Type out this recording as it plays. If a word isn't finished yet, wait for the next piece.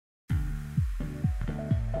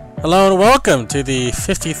Hello and welcome to the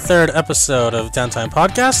 53rd episode of Downtime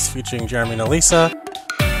Podcast featuring Jeremy and Elisa.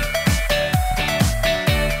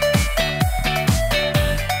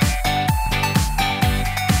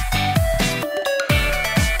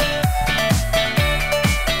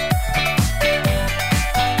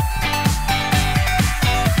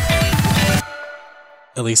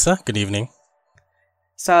 Elisa, good evening.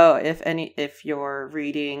 So if you're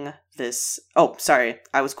reading this, oh, sorry,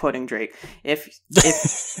 I was quoting Drake.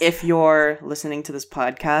 If you're listening to this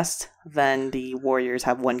podcast, then the Warriors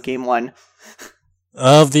have won Game 1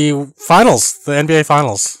 of the finals, the NBA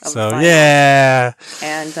finals. So finals. Yeah,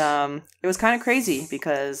 and it was kind of crazy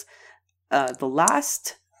because the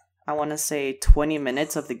last, I want to say 20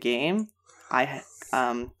 minutes of the game,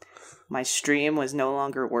 my stream was no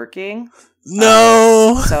longer working.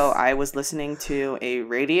 No! So I was listening to a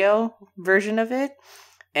radio version of it,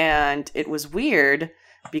 and it was weird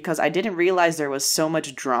because I didn't realize there was so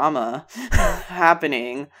much drama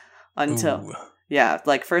happening until... Ooh. Yeah,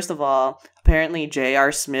 like, first of all, apparently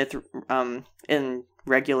J.R. Smith in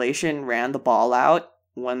regulation ran the ball out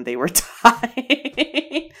when they were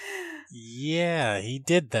tied. Yeah, he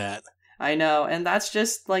did that. I know, and that's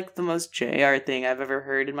just like the most JR thing I've ever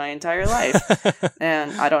heard in my entire life.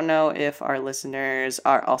 And I don't know if our listeners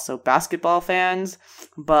are also basketball fans,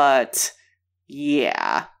 but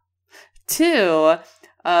yeah. Two,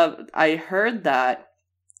 I heard that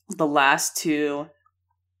the last two,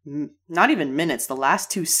 not even minutes, the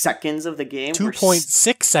last 2 seconds of the game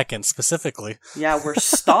 2.6 seconds specifically. Yeah, were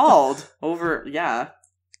stalled over, yeah.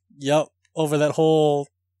 Yep, over that whole...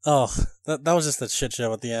 Oh, that was just a shit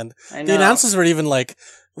show at the end. I know. The announcers were even like,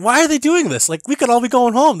 why are they doing this? Like, we could all be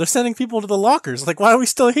going home. They're sending people to the lockers. Like, why are we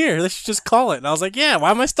still here? They should just call it. And I was like, yeah, why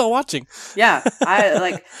am I still watching? Yeah,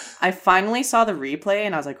 I finally saw the replay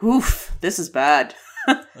and I was like, oof, this is bad.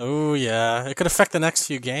 Oh, yeah. It could affect the next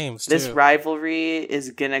few games, too. This rivalry is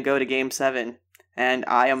gonna go to Game 7, and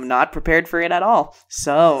I am not prepared for it at all.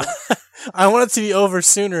 So... I want it to be over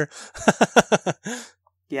sooner.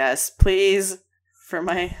 Yes, please. For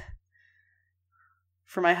my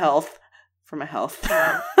health. For my health.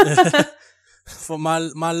 For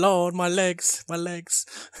my lord, my legs.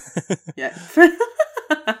 Yeah.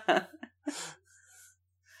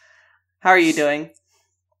 How are you doing?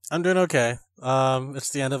 I'm doing okay. It's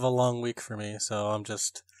the end of a long week for me, so I'm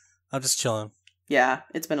just chilling. Yeah,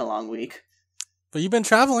 it's been a long week. But you've been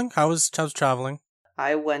traveling. How's traveling?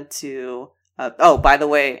 I went to by the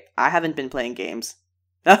way, I haven't been playing games.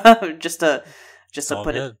 Just to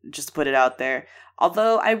put it out there.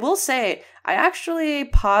 Although I will say, I actually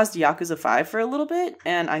paused Yakuza 5 for a little bit,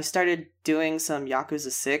 and I started doing some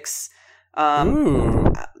Yakuza 6.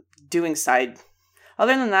 Doing side.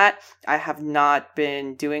 Other than that, I have not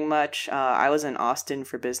been doing much. I was in Austin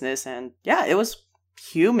for business, and yeah, it was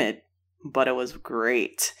humid, but it was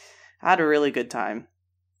great. I had a really good time.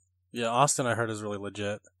 Yeah, Austin, I heard, is really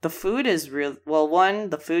legit. The food is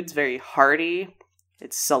the food's very hearty.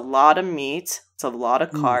 It's a lot of meat. It's a lot of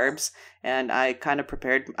carbs. And I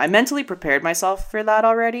mentally prepared myself for that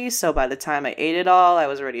already. So by the time I ate it all, I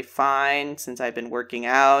was already fine since I've been working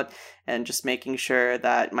out and just making sure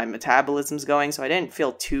that my metabolism's going. So I didn't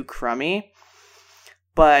feel too crummy.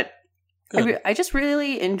 But I just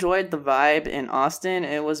really enjoyed the vibe in Austin.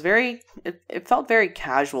 It was it felt very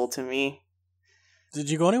casual to me. Did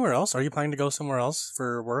you go anywhere else? Are you planning to go somewhere else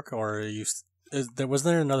for work? Or was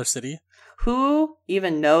there another city? Who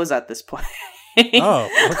even knows at this point? Oh,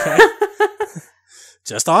 okay.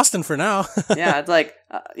 Just Austin for now. Yeah, it's like,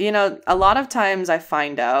 a lot of times I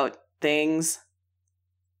find out things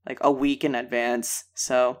like a week in advance.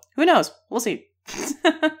 So, who knows? We'll see.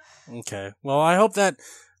 Okay. Well, I hope that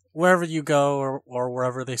wherever you go or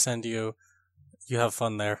wherever they send you, you have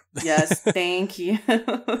fun there. Yes, thank you.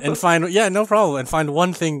 And no problem. And find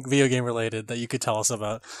one thing video game related that you could tell us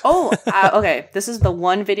about. Oh, okay. This is the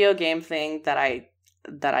one video game thing that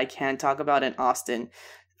I can talk about in Austin.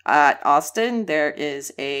 At Austin, there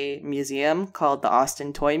is a museum called the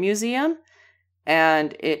Austin Toy Museum,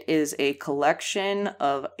 and it is a collection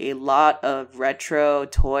of a lot of retro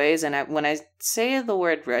toys. And when I say the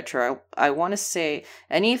word retro, I want to say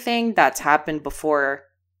anything that's happened before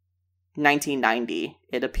 1990,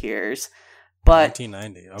 it appears. But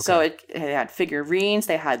 1990, okay. So it had figurines,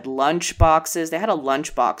 they had lunch boxes, they had a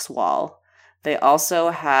lunchbox wall. They also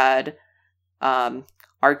had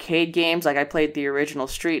arcade games, like I played the original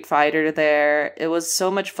Street Fighter there. It was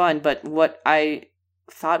so much fun, but what I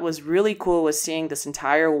thought was really cool was seeing this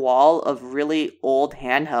entire wall of really old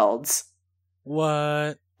handhelds.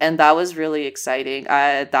 What? And that was really exciting.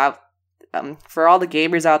 for all the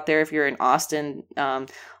gamers out there, if you're in Austin,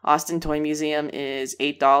 Austin Toy Museum is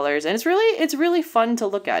 $8, and it's really fun to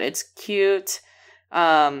look at. It's cute.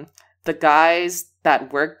 The guys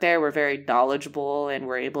that worked there were very knowledgeable and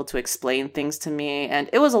were able to explain things to me, and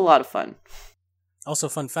it was a lot of fun. Also,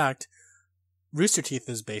 fun fact, Rooster Teeth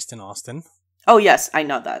is based in Austin. Oh, yes, I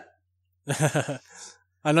know that.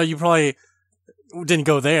 I know you probably didn't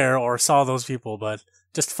go there or saw those people, but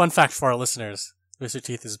just fun fact for our listeners, Rooster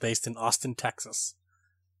Teeth is based in Austin, Texas.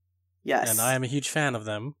 Yes. And I am a huge fan of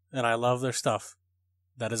them, and I love their stuff.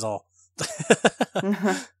 That is all.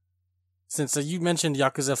 Since you mentioned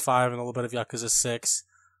Yakuza 5 and a little bit of Yakuza 6,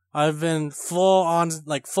 I've been full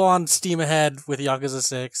on steam ahead with Yakuza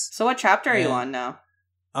 6. So what chapter are you on now?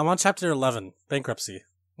 I'm on chapter 11, Bankruptcy.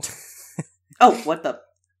 Oh, what the?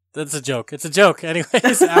 That's a joke. It's a joke.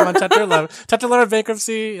 Anyways, I'm on chapter 11. Chapter 11,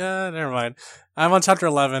 Bankruptcy. Never mind. I'm on chapter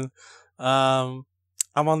 11. I'm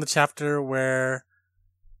on the chapter where,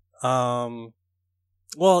 well,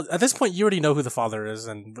 at this point, you already know who the father is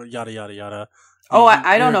and yada, yada, yada. Oh,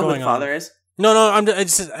 I don't know who the father is. No,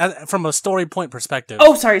 it's from a story point perspective.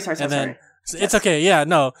 Oh, sorry. It's okay. Yeah,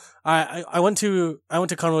 no. I went to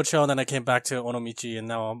Kamurocho and then I came back to Onomichi and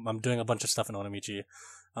now I'm doing a bunch of stuff in Onomichi.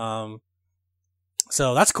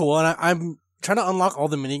 So that's cool. And I'm trying to unlock all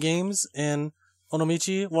the mini games in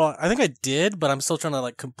Onomichi. Well, I think I did, but I'm still trying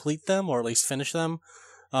to complete them or at least finish them.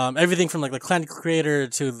 Everything from the clan creator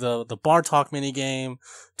to the bar talk mini game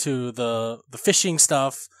to the fishing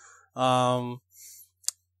stuff.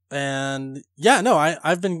 And yeah, no, I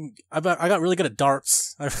got really good at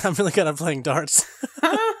darts. I'm really good at playing darts.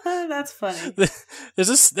 That's funny.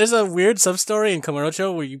 There's a weird sub story in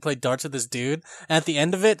Kamurocho where you play darts with this dude, and at the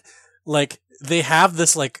end of it, they have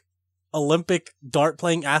this Olympic dart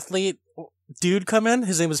playing athlete dude come in.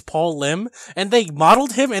 His name is Paul Lim, and they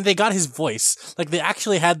modeled him and they got his voice. They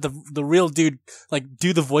actually had the real dude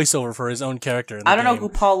do the voiceover for his own character in the I don't game. know who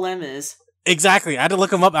Paul Lim is. Exactly. I had to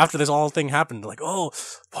look him up after this whole thing happened. Oh,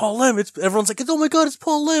 Paul Lim. Everyone's like, oh my god, it's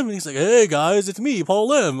Paul Lim. And he's like, hey guys, it's me, Paul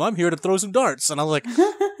Lim. I'm here to throw some darts. And I was like,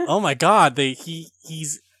 oh my god,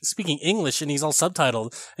 he's speaking English and he's all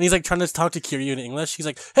subtitled. And he's trying to talk to Kiryu in English. He's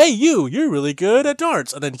like, hey you're really good at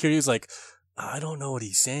darts. And then Kiryu's like, I don't know what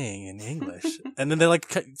he's saying in English. And then they're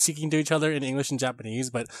speaking to each other in English and Japanese,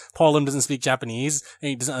 but Paul Lim doesn't speak Japanese and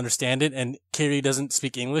he doesn't understand it, and Kiryu doesn't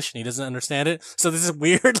speak English and he doesn't understand it. So this is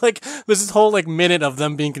weird, there's this whole minute of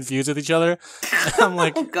them being confused with each other. And I'm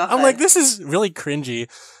like, oh, this is really cringy.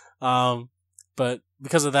 But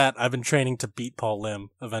because of that, I've been training to beat Paul Lim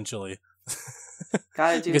eventually.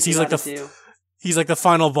 Gotta do because he's he's the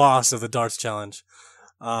final boss of the darts challenge.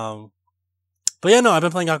 But yeah, no, I've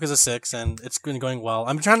been playing Yakuza 6 and it's been going well.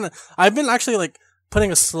 I've been actually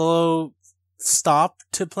putting a slow stop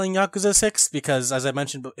to playing Yakuza 6 because, as I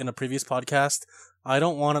mentioned in a previous podcast, I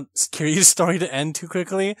don't want Kiryu's story to end too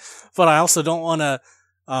quickly, but I also don't want to,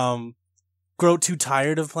 grow too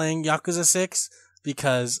tired of playing Yakuza 6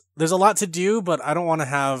 because there's a lot to do, but I don't want to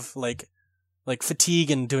have fatigue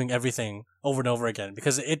and doing everything over and over again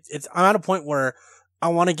because I'm at a point where I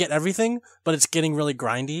want to get everything, but it's getting really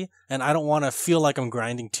grindy, and I don't want to feel like I'm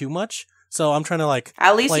grinding too much. So I'm trying to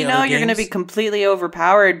At least you know you're going to be completely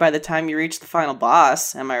overpowered by the time you reach the final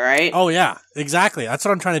boss. Am I right? Oh yeah, exactly. That's what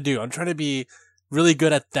I'm trying to do. I'm trying to be really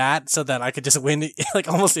good at that so that I could just win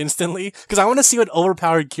almost instantly. Because I want to see what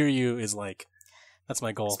overpowered Kiryu is like. That's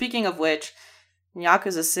my goal. Speaking of which, in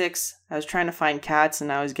Yakuza 6, I was trying to find cats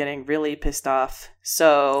and I was getting really pissed off.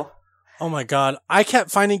 So... Oh my god, I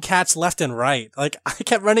kept finding cats left and right. I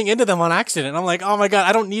kept running into them on accident. I'm like, oh my god,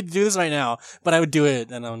 I don't need to do this right now. But I would do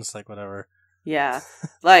it, and I'm just like, whatever. Yeah.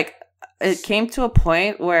 It came to a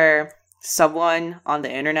point where someone on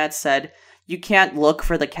the internet said, you can't look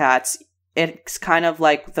for the cats. It's kind of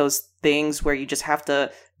like those things where you just have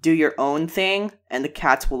to do your own thing, and the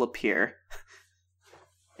cats will appear.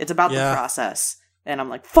 It's about the process. And I'm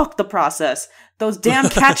like, fuck the process. Those damn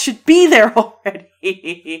cats should be there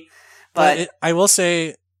already. But I will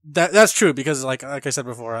say that's true because, like I said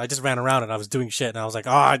before, I just ran around and I was doing shit and I was like,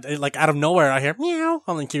 out of nowhere I hear meow.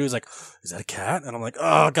 And then Kiryu's like, is that a cat? And I'm like,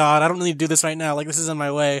 oh god, I don't need to do this right now. This is in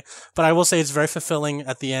my way. But I will say it's very fulfilling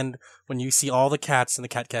at the end when you see all the cats in the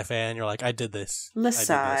cat cafe and you're like, I did this.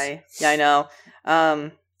 Lisai. Yeah, I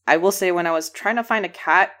know. I will say when I was trying to find a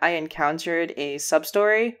cat, I encountered a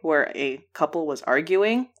sub-story where a couple was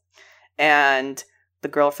arguing and the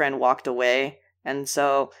girlfriend walked away. And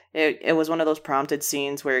so it was one of those prompted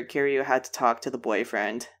scenes where Kiryu had to talk to the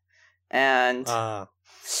boyfriend. And the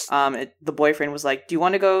boyfriend was like, do you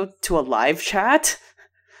want to go to a live chat?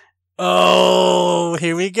 Oh,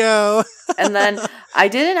 here we go. And then I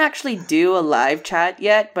didn't actually do a live chat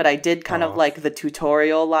yet, but I did kind of Oh. like the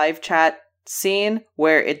tutorial live chat scene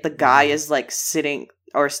where the guy Mhm. is like sitting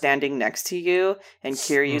or standing next to you and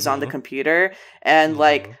Kiryu's on the Mhm. computer. And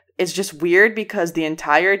like, Mhm. it's just weird because the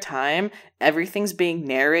entire time everything's being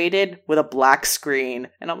narrated with a black screen.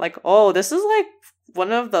 And I'm like, oh, this is like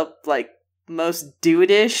one of the like most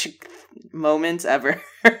dude-ish moments ever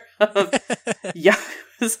of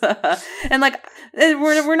Yakuza. And like,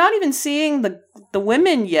 we're not even seeing the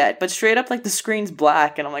women yet, but straight up like the screen's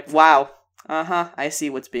black, and I'm like, wow, I see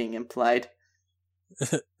what's being implied.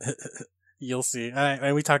 You'll see.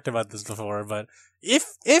 We talked about this before, but if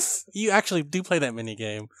you actually do play that mini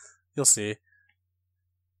game, you'll see.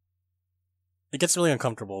 It gets really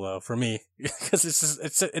uncomfortable though for me because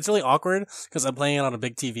it's really awkward because I'm playing it on a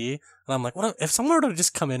big TV and I'm like, what if someone were to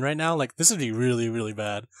just come in right now? Like this would be really really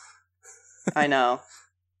bad. I know.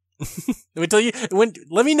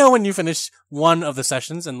 Let me know when you finish one of the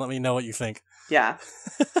sessions and let me know what you think. Yeah,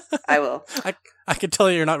 I will. I can tell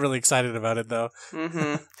you're not really excited about it though.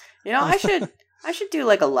 Mm-hmm. You know, I should do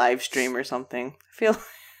like a live stream or something. I feel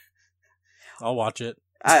I'll watch it.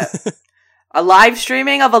 a live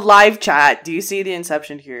streaming of a live chat. Do you see the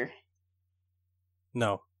inception here?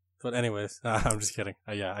 No, but anyways, I'm just kidding.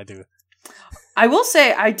 Yeah, I do. I will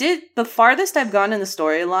say the farthest I've gone in the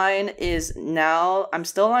storyline is now I'm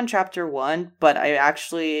still on chapter 1, but I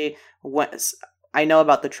know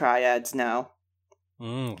about the triads now.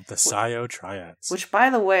 The Sayo triads. Which, by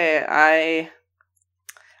the way, I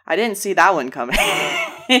didn't see that one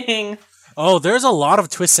coming. Oh, there's a lot of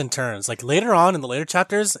twists and turns. Like later on in the later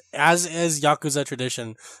chapters, as is Yakuza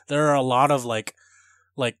tradition, there are a lot of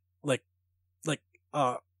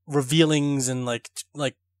revealings and like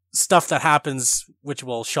stuff that happens which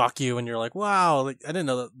will shock you, and you're like, wow, like I didn't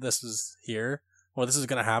know that this was here or this is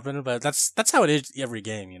gonna happen. But that's how it is every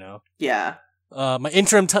game, you know. Yeah. My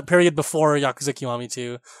interim period before Yakuza Kiwami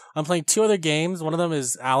 2, I'm playing 2 other games. One of them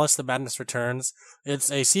is Alice: The Madness Returns. It's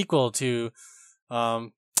a sequel to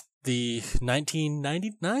the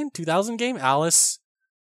 1999 2000 game Alice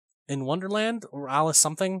in Wonderland or Alice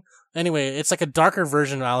something. Anyway, it's like a darker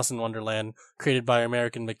version of Alice in Wonderland created by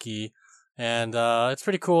American McGee, and it's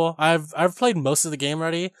pretty cool. I've played most of the game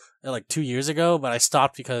already like 2 years ago, but I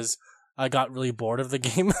stopped because I got really bored of the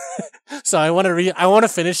game. So I want to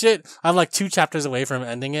finish it. I'm like 2 chapters away from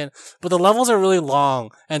ending it, but the levels are really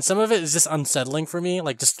long and some of it is just unsettling for me,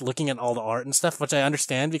 like just looking at all the art and stuff, which I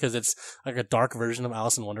understand because it's like a dark version of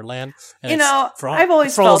Alice in Wonderland. And you know, I've I've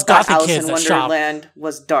always felt that Alice in Wonderland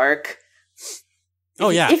was dark. Oh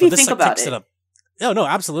yeah, if you think about it. Oh no,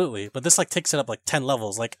 absolutely. But this like takes it up like 10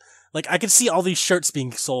 levels. Like I could see all these shirts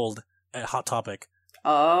being sold at Hot Topic.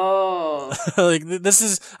 Oh. Like this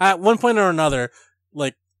is at one point or another,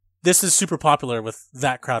 like this is super popular with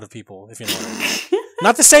that crowd of people, if you know what I mean.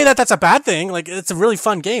 Not to say that that's a bad thing. Like it's a really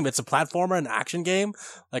fun game. It's a platformer, an action game.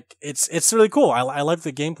 Like it's really cool. I like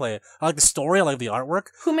the gameplay. I like the story. I like the artwork.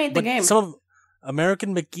 Who made the game? Some of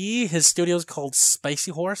American McGee, his studio is called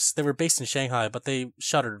Spicy Horse. They were based in Shanghai, but they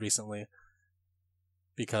shuttered recently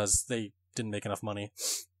because they didn't make enough money.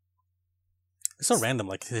 It's so random.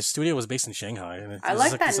 Like his studio was based in Shanghai. And I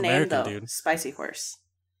like that name American though. Dude. Spicy Horse.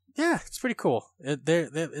 Yeah, it's pretty cool.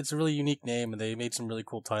 It's a really unique name, and they made some really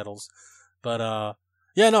cool titles. But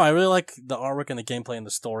yeah, no, I really like the artwork and the gameplay and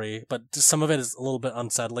the story. But just some of it is a little bit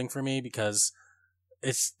unsettling for me because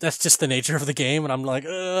that's just the nature of the game, and I'm like,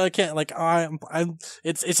 I can't. Like,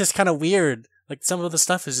 it's just kind of weird. Like some of the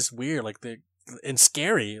stuff is just weird, like and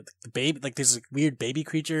scary. The baby, like these weird baby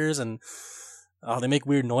creatures, and they make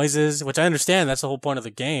weird noises, which I understand. That's the whole point of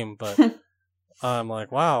the game, but. I'm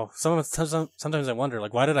like, wow. Sometimes I wonder,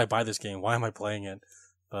 like, why did I buy this game? Why am I playing it?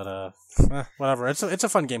 But whatever. It's a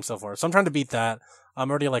fun game so far. So I'm trying to beat that. I'm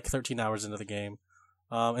already like 13 hours into the game.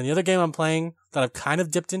 And the other game I'm playing that I've kind of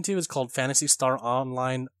dipped into is called Phantasy Star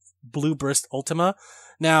Online Blue Burst Ultima.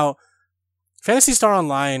 Now, Phantasy Star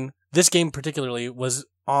Online, this game particularly, was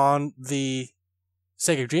on the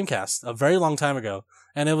Sega Dreamcast a very long time ago,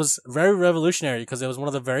 and it was very revolutionary because it was one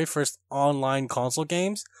of the very first online console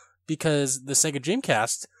games. Because the Sega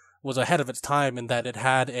Dreamcast was ahead of its time in that it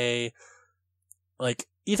had a like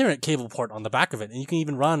Ethernet cable port on the back of it, and you can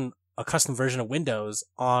even run a custom version of Windows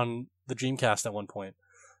on the Dreamcast at one point.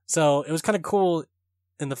 So it was kind of cool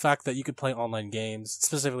in the fact that you could play online games,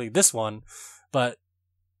 specifically this one. But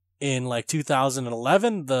in like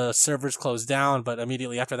 2011, the servers closed down, but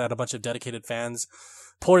immediately after that, a bunch of dedicated fans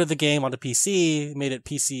ported the game onto PC, made it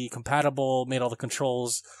PC compatible, made all the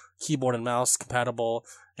controls keyboard and mouse compatible,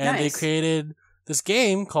 and nice. They created this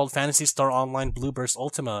game called Phantasy Star Online Blue Burst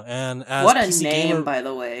Ultima. And as what a PC name, gamer, by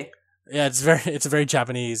the way! Yeah, it's very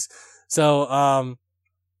Japanese. So,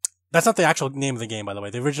 that's not the actual name of the game, by the way.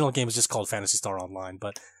 The original game is just called Phantasy Star Online,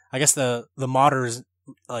 but I guess the modders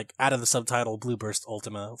like added the subtitle Blue Burst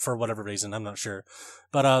Ultima for whatever reason. I'm not sure.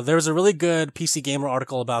 But there was a really good PC Gamer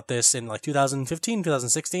article about this in like 2015,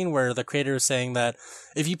 2016, where the creator is saying that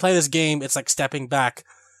if you play this game, it's like stepping back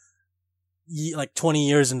like 20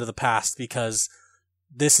 years into the past, because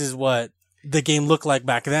this is what the game looked like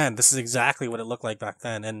back then. This is exactly what it looked like back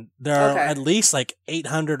then. And there are at least like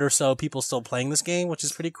 800 or so people still playing this game, which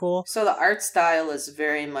is pretty cool. So the art style is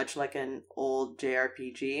very much like an old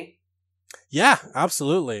JRPG. Yeah,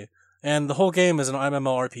 absolutely. And the whole game is an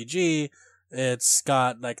MMORPG. It's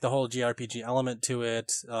got like the whole JRPG element to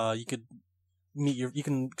it. You could you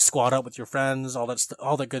can squad up with your friends, all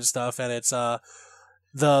that good stuff. And it's, the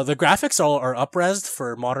graphics are up-resed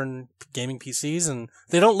for modern gaming PCs, and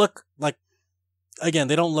they don't look like, again,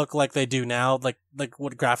 they don't look like they do now, like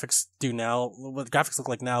what graphics look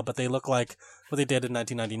like now, but they look like what they did in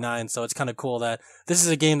 1999. So it's kind of cool that this is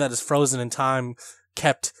a game that is frozen in time,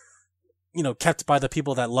 kept by the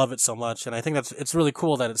people that love it so much. And I think it's really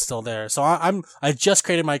cool that it's still there. So I just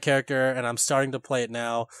created my character and I'm starting to play it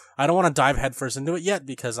now. I don't want to dive headfirst into it yet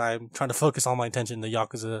because I'm trying to focus all my attention to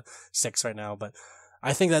Yakuza 6 right now, but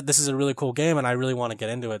I think that this is a really cool game and I really want to get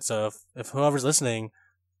into it. So if whoever's listening,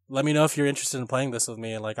 let me know if you're interested in playing this with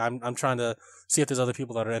me. Like I'm trying to see if there's other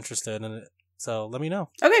people that are interested in it. So let me know.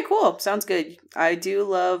 Okay, cool. Sounds good. I do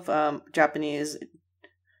love Japanese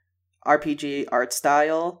RPG art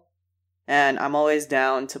style, and I'm always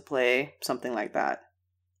down to play something like that.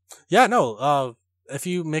 Yeah, no. If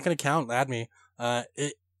you make an account, add me.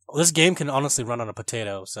 This game can honestly run on a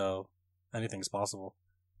potato, so anything's possible.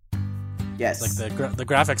 Yes. Like the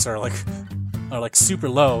graphics are like super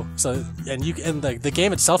low. So and the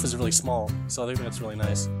game itself is really small. So I think that's really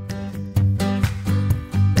nice.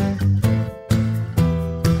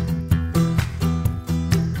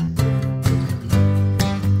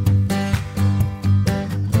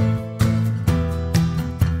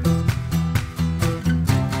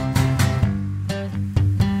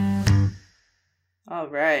 All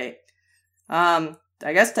right.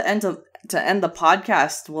 I guess to end the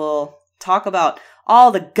podcast, we'll talk about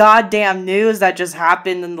all the goddamn news that just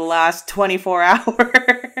happened in the last 24 hours.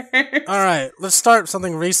 All right, let's start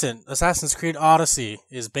something recent. Assassin's Creed Odyssey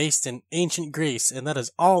is based in ancient Greece, and that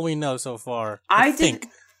is all we know so far. I think.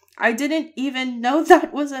 I didn't even know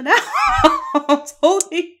that was announced.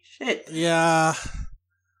 Holy shit. Yeah.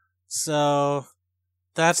 So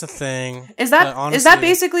that's a thing. Is that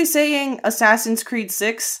basically saying Assassin's Creed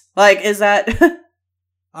 6? Like, is that...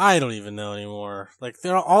 I don't even know anymore. Like,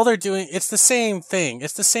 they're doing, it's the same thing.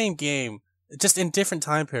 It's the same game, just in different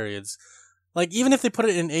time periods. Like, even if they put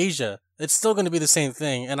it in Asia, it's still going to be the same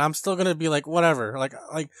thing, and I'm still going to be like, whatever. Like,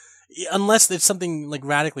 unless it's something, like,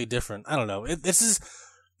 radically different. I don't know. This is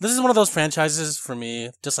one of those franchises for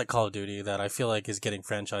me, just like Call of Duty, that I feel like is getting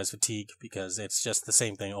franchise fatigue, because it's just the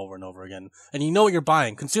same thing over and over again. And you know what you're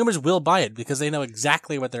buying. Consumers will buy it, because they know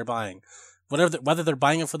exactly what they're buying. Whether they're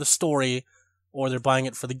buying it for the story, or they're buying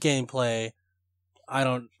it for the gameplay.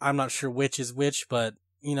 I'm not sure which is which, but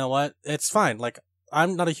you know what? It's fine. Like,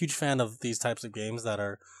 I'm not a huge fan of these types of games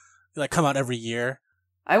that come out every year.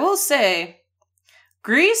 I will say,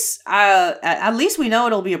 Greece, at least we know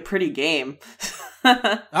it'll be a pretty game.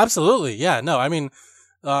 Absolutely. Yeah, no, I mean,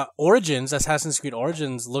 Assassin's Creed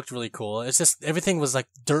Origins looked really cool. It's just, everything was like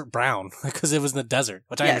dirt brown, because it was in the desert,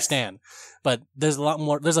 which I understand. But there's a lot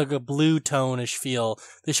more, there's like a blue tone-ish feel.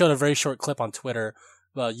 They showed a very short clip on Twitter.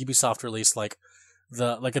 Ubisoft released like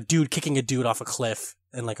a dude kicking a dude off a cliff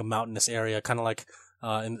in like a mountainous area, kind of like,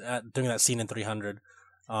 doing that scene in 300.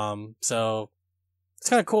 So it's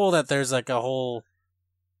kind of cool that there's like a whole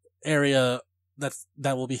area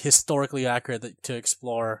that will be historically accurate to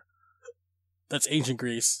explore. That's ancient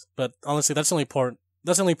Greece, but honestly, that's the only point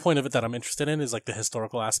of it that I'm interested in, is like the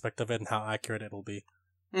historical aspect of it and how accurate it'll be.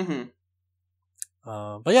 Mm-hmm.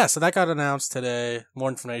 But yeah, so that got announced today. More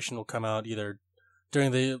information will come out either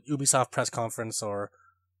during the Ubisoft press conference or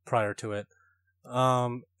prior to it.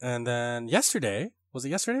 And then yesterday, was it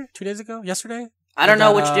yesterday? 2 days ago? Yesterday? I don't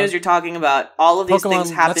know which news you're talking about. All of these things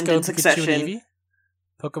happened in succession.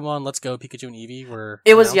 Pokemon Let's Go Pikachu and Eevee were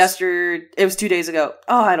It was yesterday. It was 2 days ago.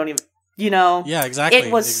 Oh, I don't even... Yeah, exactly.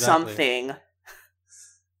 It was something.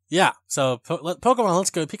 Yeah, so Pokemon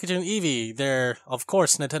Let's Go Pikachu and Eevee, they're, of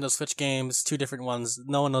course, Nintendo Switch games, 2 different ones.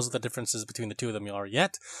 No one knows what the differences between the two of them are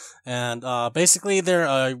yet. And basically, they're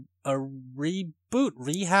a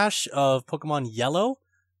rehash of Pokemon Yellow.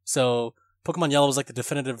 So Pokemon Yellow was like the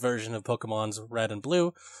definitive version of Pokemon's Red and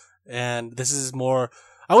Blue. And this is more...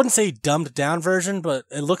 I wouldn't say dumbed down version, but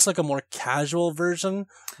it looks like a more casual version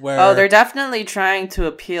where... Oh, they're definitely trying to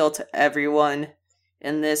appeal to everyone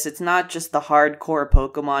in this. It's not just the hardcore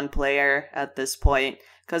Pokemon player at this point.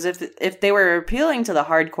 Because if they were appealing to the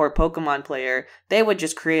hardcore Pokemon player, they would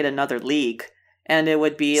just create another league. And it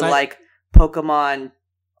would be like Pokemon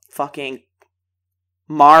fucking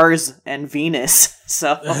Mars and Venus.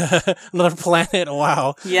 So another planet,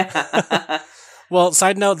 wow. Yeah. Well,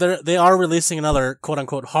 side note, they are releasing another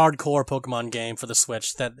quote-unquote hardcore Pokemon game for the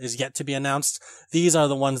Switch that is yet to be announced. These are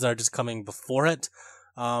the ones that are just coming before it.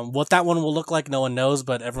 What that one will look like, no one knows,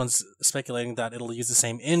 but everyone's speculating that it'll use the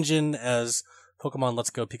same engine as Pokemon Let's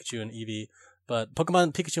Go Pikachu and Eevee. But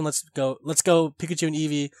Pokemon Pikachu and Let's Go Pikachu and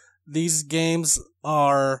Eevee, these games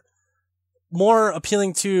are more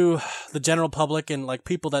appealing to the general public and like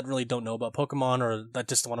people that really don't know about Pokemon or that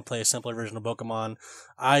just want to play a simpler version of Pokemon.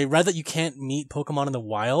 I read that you can't meet Pokemon in the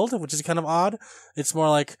wild, which is kind of odd. It's more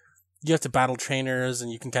like you have to battle trainers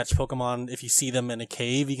and you can catch Pokemon. If you see them in a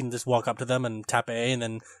cave, you can just walk up to them and tap A and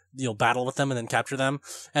then you'll battle with them and then capture them.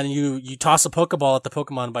 And you toss a Pokeball at the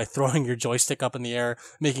Pokemon by throwing your joystick up in the air,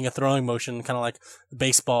 making a throwing motion, kind of like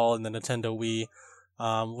baseball in the Nintendo Wii,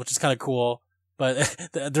 which is kind of cool. But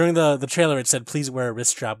during the trailer, it said, please wear a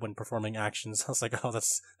wrist strap when performing actions. I was like, oh,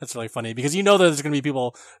 that's really funny. Because you know that there's going to be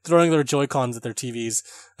people throwing their Joy-Cons at their TVs.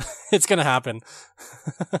 It's going to happen.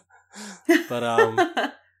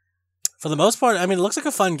 But for the most part, I mean, it looks like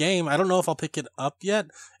a fun game. I don't know if I'll pick it up yet.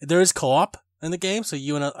 There is co-op in the game, so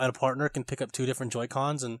you and a partner can pick up 2 different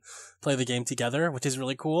Joy-Cons and play the game together, which is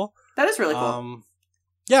really cool. That is really cool.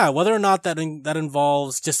 Yeah, whether or not that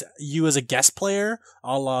involves just you as a guest player,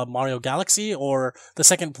 a la Mario Galaxy, or the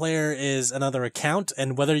second player is another account,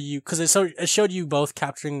 and whether because it showed you both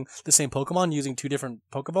capturing the same Pokemon using 2 different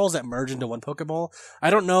Pokeballs that merge into one Pokeball. I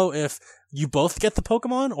don't know if you both get the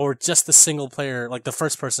Pokemon or just the single player, like the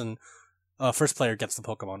first player gets the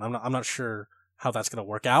Pokemon. I'm not sure how that's gonna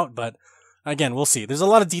work out, but again, we'll see. There's a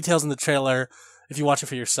lot of details in the trailer, if you watch it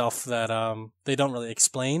for yourself, that they don't really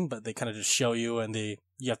explain, but they kind of just show you, and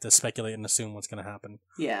you have to speculate and assume what's going to happen.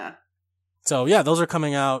 Yeah. So yeah, those are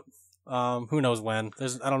coming out. Who knows when?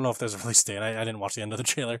 I don't know if there's a release date. I didn't watch the end of the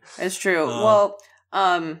trailer. It's true. Well,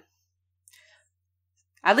 at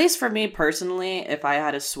least for me personally, if I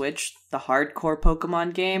had to switch, the hardcore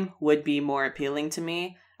Pokemon game would be more appealing to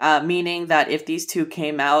me. Meaning that if these two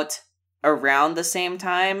came out around the same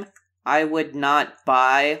time, I would not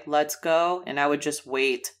buy Let's Go, and I would just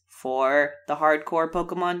wait for the hardcore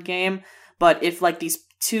Pokemon game. But if like these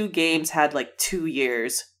 2 games had like 2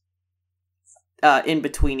 years in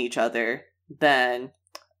between each other, then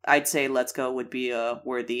I'd say Let's Go would be a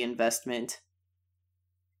worthy investment.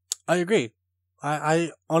 I agree. I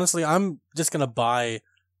honestly, I'm just gonna buy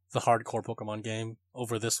the hardcore Pokemon game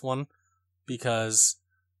over this one, because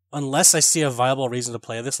unless I see a viable reason to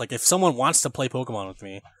play this, like if someone wants to play Pokemon with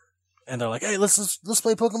me, and they're like, hey, let's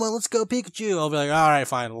play Pokemon, Let's Go Pikachu, I'll be like, alright,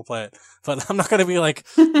 fine, we'll play it. But I'm not gonna be like,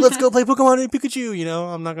 let's go play Pokemon and Pikachu, you know?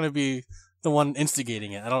 I'm not gonna be the one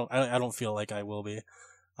instigating it. I don't feel like I will be.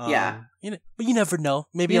 Yeah. But you never know.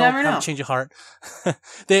 Maybe I'll have a change of heart.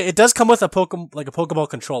 It does come with a Pokeball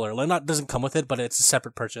controller. It doesn't come with it, but it's a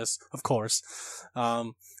separate purchase, of course.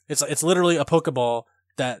 It's literally a Pokeball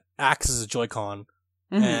that acts as a Joy-Con,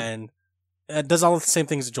 and it does all the same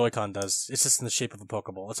things a Joy-Con does. It's just in the shape of a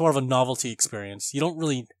Pokeball. It's more of a novelty experience. You don't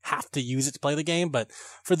really have to use it to play the game, but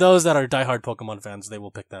for those that are diehard Pokemon fans, they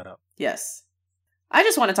will pick that up. Yes. I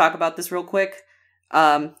just want to talk about this real quick.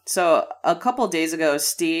 So a couple days ago,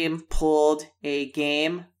 Steam pulled a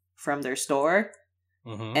game from their store,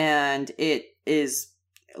 and it is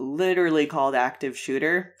literally called Active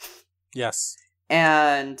Shooter. Yes.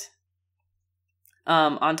 And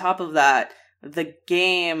on top of that, the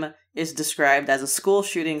game is described as a school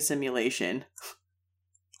shooting simulation.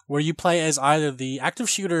 Where you play as either the active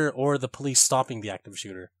shooter or the police stopping the active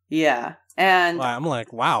shooter. Yeah. And I'm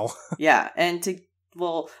like, wow. Yeah. And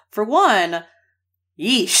for one,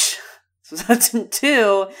 yeesh. So 2,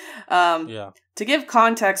 to give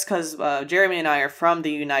context, because Jeremy and I are from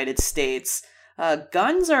the United States,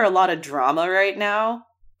 guns are a lot of drama right now,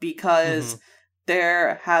 because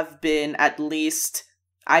there have been at least,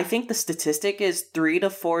 I think the statistic is 3 to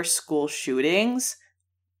 4 school shootings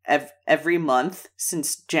every month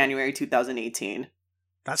since January 2018.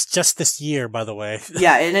 That's just this year, by the way.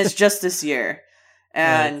 Yeah, and it's just this year.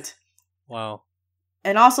 And right. Wow.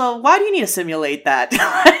 And also, why do you need to simulate that?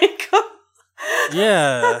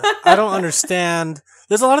 Yeah, I don't understand.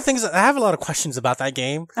 There's a lot of things. I have a lot of questions about that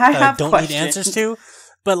game that I don't need answers to.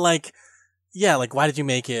 But like, yeah, like why did you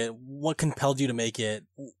make it? What compelled you to make it?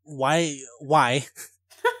 Why?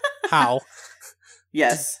 How?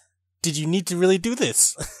 Yes. Did you need to really do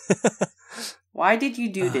this? Why did you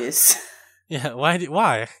do this? Yeah,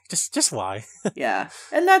 why? Just why? Yeah.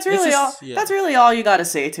 And that's really all that's really all you gotta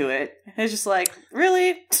say to it. It's just like,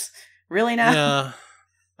 really? Really now? Yeah.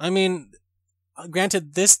 I mean,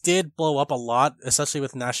 granted, this did blow up a lot, especially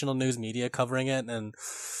with national news media covering it, and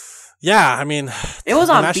yeah, I mean, it was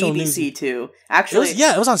on BBC too. Actually,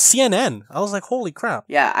 it was on CNN. I was like, holy crap!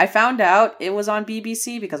 Yeah, I found out it was on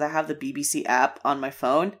BBC because I have the BBC app on my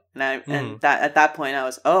phone, and at that point I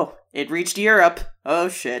was, it reached Europe. Oh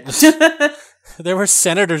shit! There were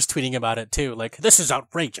senators tweeting about it too. Like, this is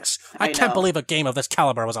outrageous. I can't believe a game of this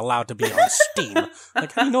caliber was allowed to be on Steam.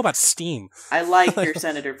 Like, how do you know about Steam? I like your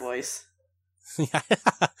senator voice. Yeah,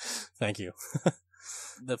 thank you.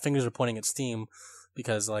 The fingers are pointing at Steam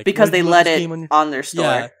because they let it on their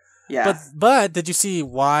store. Yeah. But did you see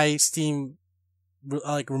why Steam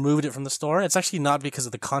removed it from the store? It's actually not because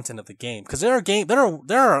of the content of the game, because there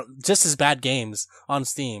are just as bad games on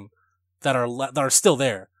Steam that are still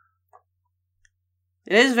there.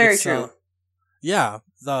 It is very true. Yeah.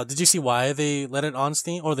 Did you see why they let it on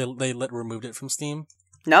Steam, or they removed it from Steam?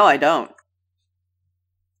 No, I don't.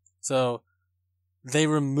 So they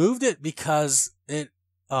removed it because it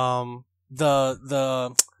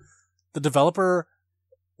the developer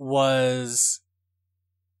was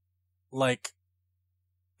like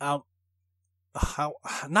not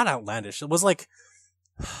outlandish. It was like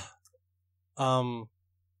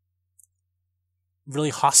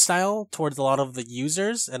really hostile towards a lot of the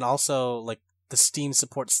users and also like the Steam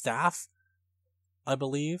support staff, I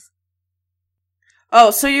believe.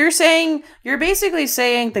 Oh, so you're basically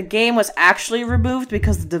saying the game was actually removed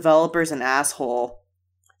because the developer's an asshole.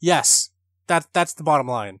 Yes. That's the bottom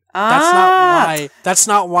line. That's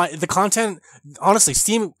not why the content, honestly,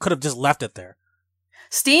 Steam could have just left it there.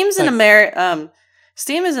 Steam is an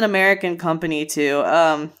American company too.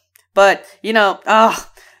 But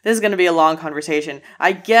this is going to be a long conversation.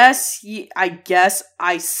 I guess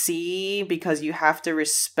I see, because you have to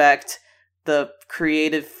respect the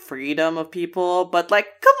creative freedom of people, but like,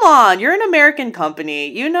 come on, you're an American company.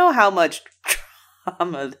 You know how much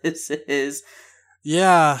drama this is.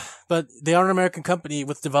 Yeah, but they are an American company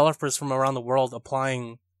with developers from around the world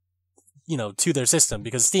applying, to their system,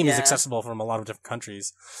 because Steam is accessible from a lot of different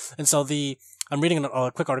countries. And so I'm reading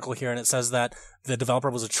a quick article here, and it says that the developer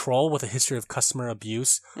was a troll with a history of customer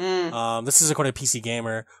abuse. This is according to PC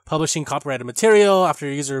Gamer. Publishing copyrighted material after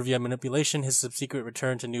a user via manipulation, his subsequent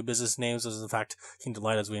return to new business names was in fact came to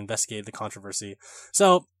light as we investigated the controversy.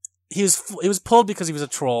 So he was pulled because he was a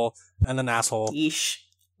troll and an asshole. Yeesh.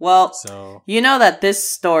 Well, you know that this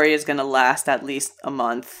story is going to last at least a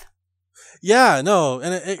month. Yeah, no,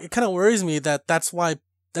 and it kind of worries me that that's not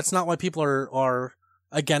why people are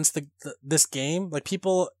against this game. Like,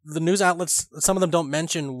 the news outlets, some of them don't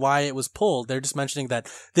mention why it was pulled. They're just mentioning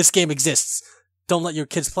that this game exists. Don't let your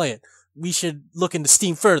kids play it. We should look into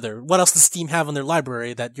Steam further. What else does Steam have in their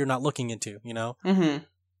library that you're not looking into, Mm-hmm.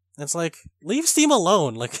 It's like, leave Steam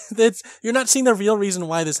alone. Like, you're not seeing the real reason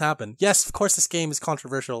why this happened. Yes, of course this game is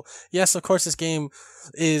controversial. Yes, of course this game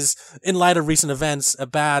is, in light of recent events, a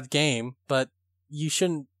bad game, but you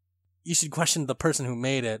should question the person who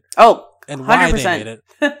made it. Oh, and 100%. why they made it.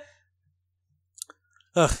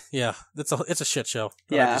 Yeah, it's a shit show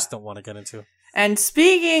that I just don't want to get into. And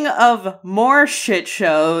speaking of more shit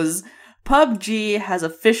shows, PUBG has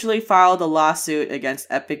officially filed a lawsuit against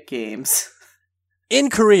Epic Games. In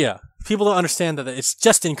Korea. People don't understand that it's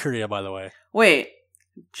just in Korea, by the way. Wait,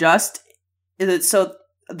 so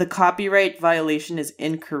the copyright violation is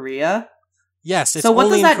in Korea? Yes, it's so what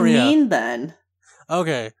only does that in Korea. mean then?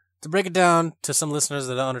 Okay, to break it down to some listeners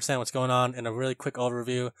that don't understand what's going on in a really quick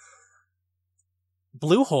overview,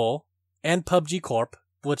 Bluehole and PUBG Corp,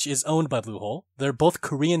 which is owned by Bluehole, they're both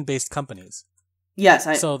Korean-based companies. Yes,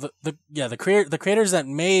 So the creators that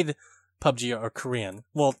made PUBG are Korean.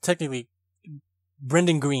 Well, technically,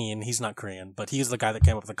 Brendan Green, he's not Korean, but he's the guy that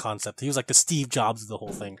came up with the concept. He was like the Steve Jobs of the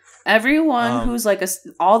whole thing. Everyone who's like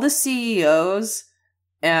all the CEOs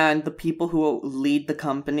and the people who lead the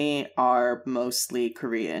company are mostly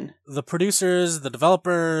Korean. The producers, the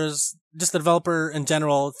developers, just the developer in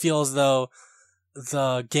general feel as though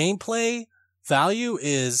the gameplay value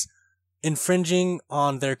is infringing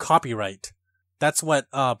on their copyright. That's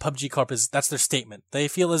what PUBG Corp is. That's their statement. They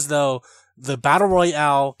feel as though the Battle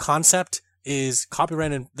Royale concept is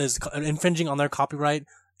copyright and is infringing on their copyright,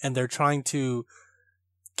 and they're trying to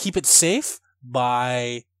keep it safe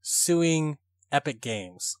by suing Epic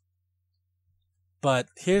Games. But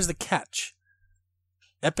here's the catch.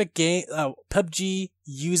 PUBG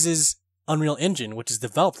uses Unreal Engine, which is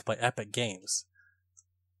developed by Epic Games.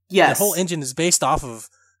 Yes. The whole engine is based off of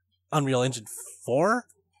Unreal Engine 4,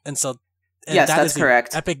 and so yes, that that's is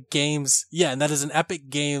correct. Epic Games, yeah, and that is an Epic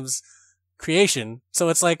Games creation. So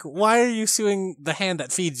it's like, why are you suing the hand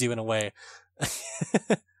that feeds you in a way?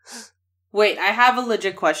 Wait, I have a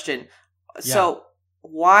legit question. Yeah. So,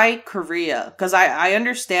 why Korea? Because I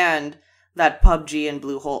understand that PUBG and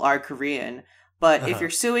Bluehole are Korean, but if you're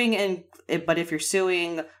suing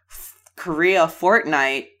Korea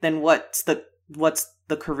Fortnite, then what's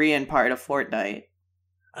the Korean part of Fortnite?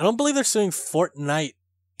 I don't believe they're suing Fortnite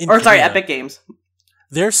Sorry, Epic Games.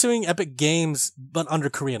 They're suing Epic Games, but under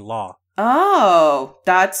Korean law. Oh,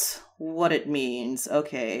 that's what it means.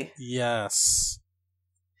 Okay. Yes.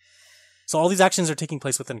 So all these actions are taking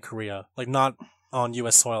place within Korea, like not on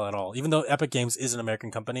U.S. soil at all. Even though Epic Games is an American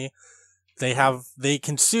company, they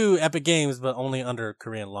can sue Epic Games, but only under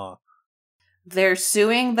Korean law. They're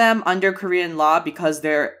suing them under Korean law because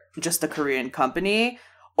they're just a Korean company,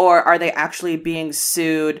 or are they actually being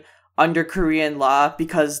sued under Korean law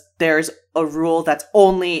because there's a rule that's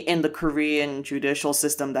only in the Korean judicial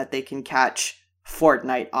system that they can catch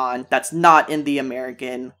Fortnite on that's not in the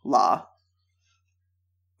American law?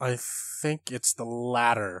 I think it's the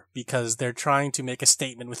latter, because they're trying to make a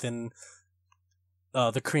statement within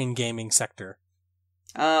the Korean gaming sector.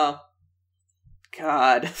 Oh.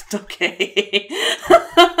 God. Okay.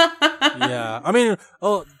 Yeah. I mean,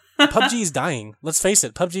 PUBG's dying. Let's face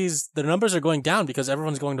it. Their numbers are going down because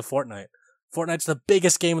everyone's going to Fortnite. Fortnite's the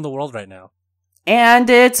biggest game in the world right now. And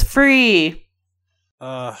it's free.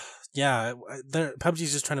 Yeah.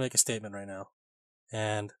 PUBG's just trying to make a statement right now.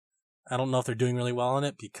 And I don't know if they're doing really well on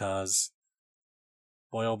it because,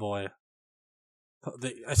 boy, oh boy.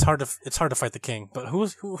 It's hard to fight the king, but who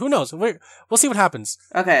knows? We'll see what happens.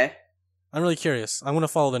 Okay. I'm really curious. I'm going to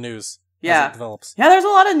follow the news as it develops. Yeah, there's a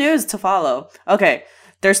lot of news to follow. Okay.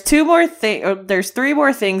 There's there's 3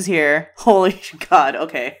 more things here. Holy God.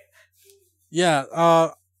 Okay.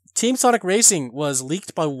 Yeah, Team Sonic Racing was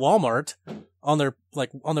leaked by Walmart on their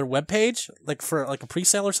webpage, like for like a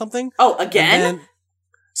pre-sale or something. Oh, again?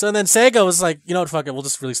 And then Sega was like, you know what, fuck it, we'll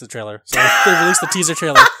just release the trailer. So they released the teaser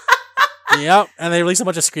trailer. Yep, and they released a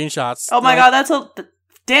bunch of screenshots. Oh my God,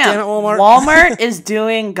 damn it, Walmart. Walmart is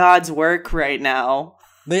doing God's work right now.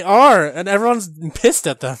 They are, and everyone's pissed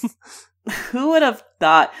at them. Who would have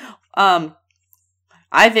thought?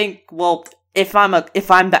 I think, well, if I'm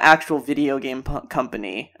the actual video game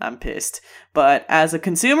company, I'm pissed. But as a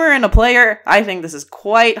consumer and a player, I think this is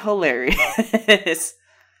quite hilarious.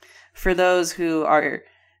 For those who are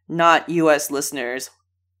not US listeners,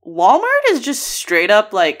 Walmart is just straight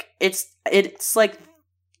up like it's like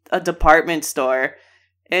a department store.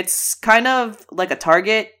 It's kind of like a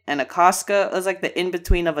Target and a Costco. It's like the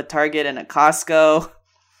in-between of a Target and a Costco.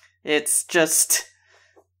 It's just,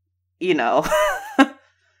 it's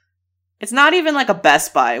not even like a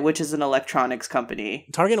Best Buy, which is an electronics company.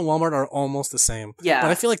 Target and Walmart are almost the same. Yeah.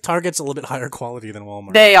 But I feel like Target's a little bit higher quality than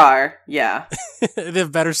Walmart. They are, yeah. They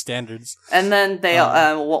have better standards. And then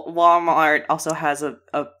Walmart also has a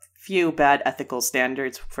few bad ethical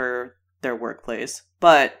standards for their workplace.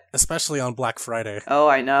 But especially on Black Friday. Oh,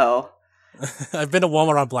 I know. I've been to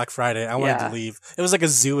Walmart on Black Friday. I wanted to leave. It was like a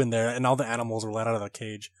zoo in there, and all the animals were let out of the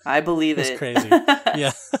cage. I believe it. It was crazy.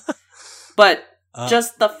 Yeah. But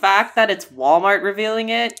just the fact that it's Walmart revealing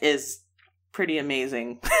it is pretty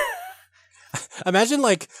amazing. Imagine,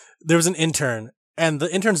 like, there was an intern, and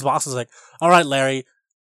the intern's boss was like, all right, Larry,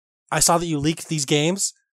 I saw that you leaked these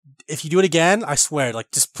games. If you do it again, I swear, like,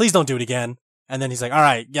 just please don't do it again. And then he's like, all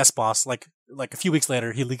right, yes, boss. Like a few weeks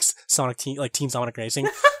later, he leaks Team Sonic Racing.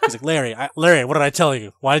 He's like, Larry, what did I tell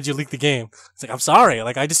you? Why did you leak the game? It's like, I'm sorry.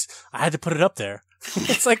 Like, I had to put it up there.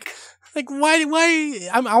 It's like why?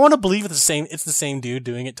 I want to believe it's the same dude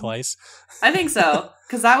doing it twice. I think so,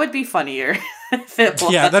 because that would be funnier. If it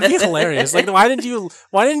was. Yeah, that'd be hilarious. Like, why didn't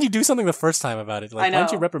you do something the first time about it? Like, why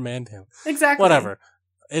didn't you reprimand him? Exactly. Whatever.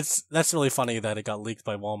 That's really funny that it got leaked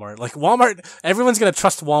by Walmart. Like, Walmart, everyone's gonna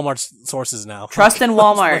trust Walmart's sources now. Trust in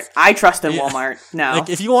Walmart. I trust in Walmart now. Like,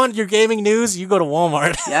 if you want your gaming news, you go to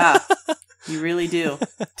Walmart. Yeah, you really do.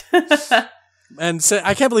 And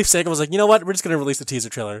I can't believe Sega was like, you know what? We're just gonna release the teaser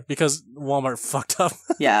trailer because Walmart fucked up.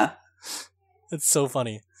 Yeah. It's so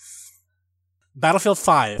funny. Battlefield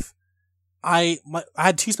 5. I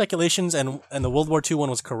had 2 speculations, and the World War II one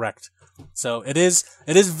was correct. So it is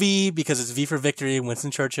V because it's V for victory.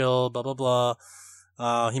 Winston Churchill, blah blah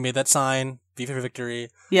blah. He made that sign, V for victory.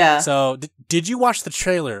 Yeah. So did you watch the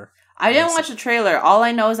trailer? I didn't watch the trailer. All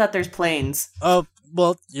I know is that there's planes. Oh,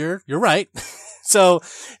 well, you're right. So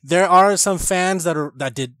there are some fans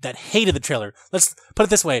that hated the trailer. Let's put it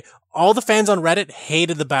this way. All the fans on Reddit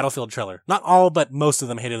hated the Battlefield trailer. Not all, but most of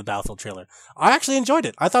them hated the Battlefield trailer. I actually enjoyed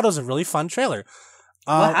it. I thought it was a really fun trailer.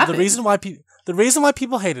 What happened? The reason why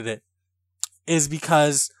people hated it is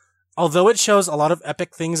because although it shows a lot of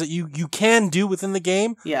epic things that you can do within the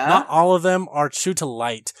game, not all of them are true to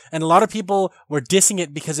light. And a lot of people were dissing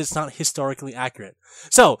it because it's not historically accurate.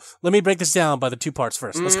 So, let me break this down by the two parts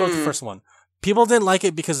first. Let's go with the first one. People didn't like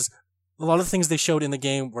it because a lot of the things they showed in the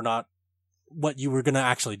game were not what you were going to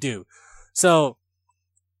actually do. So,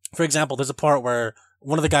 for example, there's a part where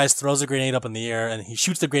one of the guys throws a grenade up in the air and he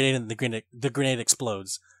shoots the grenade and the grenade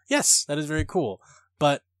explodes. Yes, that is very cool.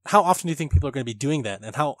 But how often do you think people are going to be doing that?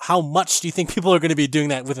 And how much do you think people are going to be doing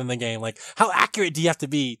that within the game? Like, how accurate do you have to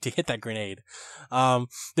be to hit that grenade?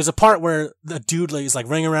 There's a part where the dude is like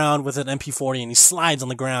running around with an MP40 and he slides on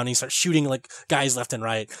the ground and he starts shooting like guys left and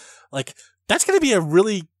right. Like, that's going to be a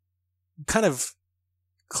really kind of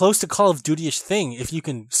close to Call of Duty-ish thing if you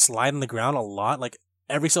can slide on the ground a lot. Like,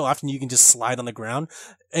 every so often you can just slide on the ground.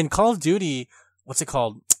 In Call of Duty, what's it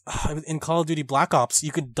called? In Call of Duty Black Ops,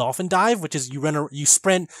 you could dolphin dive, which is you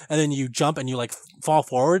sprint and then you jump and you like fall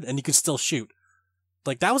forward and you can still shoot.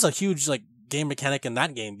 Like, that was a huge like game mechanic in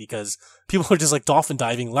that game because people were just like dolphin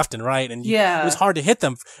diving left and right and it was hard to hit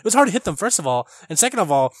them. It was hard to hit them, first of all, and second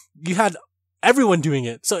of all, you had everyone doing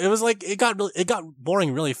it. So it was like it got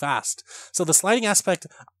boring really fast. So the sliding aspect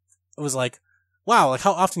was like, wow, like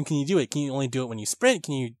how often can you do it? Can you only do it when you sprint?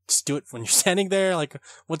 Can you just do it when you're standing there? Like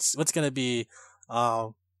what's going to be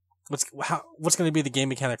what's going to be the game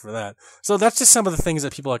mechanic for that? So that's just some of the things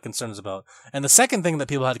that people had concerns about. And the second thing that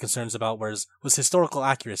people had concerns about was historical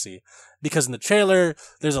accuracy. Because in the trailer,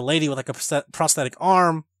 there's a lady with like a prosthetic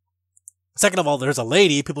arm. Second of all, there's a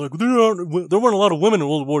lady. People are like, there weren't a lot of women in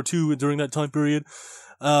World War II during that time period.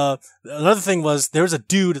 Another thing was, there's a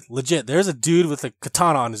dude with a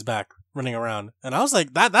katana on his back running around. And I was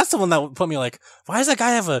like, that's the one that put me like, why does that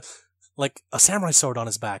guy have a samurai sword on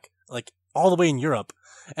his back? Like, all the way in Europe.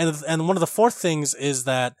 And one of the fourth things is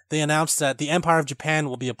that they announced that the Empire of Japan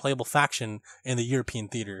will be a playable faction in the European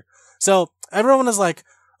theater. So everyone is like,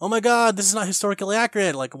 oh my god, this is not historically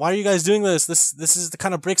accurate. Like, why are you guys doing this? This is the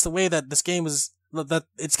kind of breaks the way that this game is, that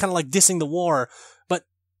it's kind of like dissing the war. But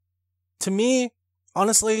to me,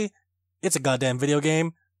 honestly, it's a goddamn video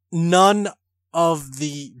game. None of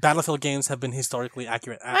the Battlefield games have been historically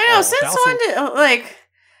accurate at all. I know, since when did,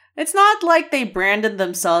 it's not like they branded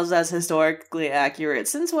themselves as historically accurate.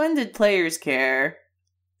 Since when did players care?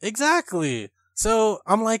 Exactly. So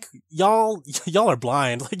I'm like, y'all are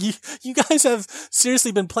blind. Like you guys have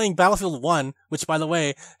seriously been playing Battlefield 1, which by the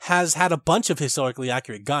way has had a bunch of historically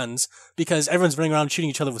accurate guns because everyone's running around shooting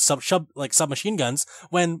each other with submachine guns,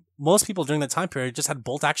 when most people during that time period just had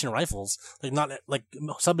bolt action rifles. Like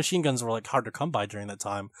submachine guns were like hard to come by during that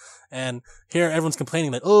time. And here everyone's complaining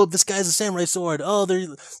that, oh, this guy's a samurai sword. Oh,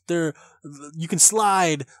 they're you can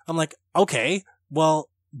slide. I'm like, okay, well,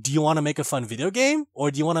 do you want to make a fun video game or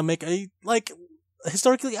do you want to make a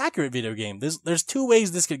historically accurate video game? There's two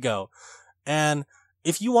ways this could go. And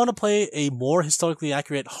if you want to play a more historically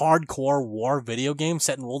accurate hardcore war video game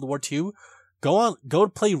set in World War II, go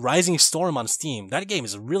play Rising Storm on Steam. That game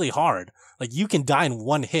is really hard. Like, you can die in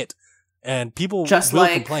one hit and people will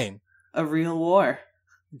complain. A real war.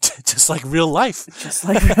 Just like real life. Just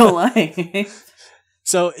like real life.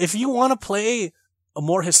 So if you want to play a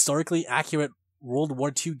more historically accurate World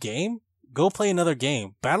War II game, go play another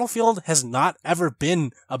game. Battlefield has not ever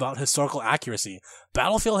been about historical accuracy.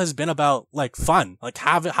 Battlefield has been about, like, fun. Like,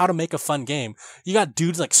 how to make a fun game. You got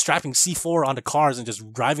dudes, like, strapping C4 onto cars and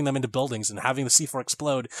just driving them into buildings and having the C4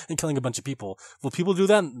 explode and killing a bunch of people. Will people do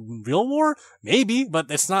that in real war? Maybe, but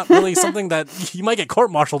it's not really something that you might get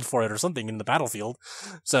court-martialed for it or something in the Battlefield.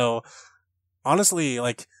 So, honestly,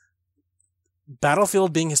 like,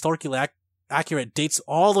 Battlefield being historically accurate dates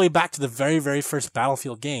all the way back to the very, very first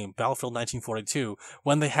Battlefield game, Battlefield 1942,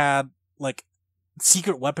 when they had, like,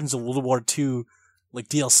 secret weapons of World War II, like,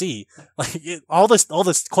 DLC. Like, all this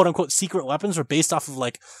quote-unquote secret weapons were based off of,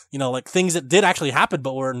 like, you know, like, things that did actually happen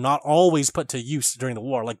but were not always put to use during the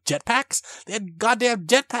war. Like, jetpacks? They had goddamn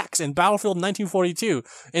jetpacks in Battlefield 1942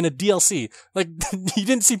 in a DLC. Like, you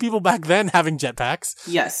didn't see people back then having jetpacks.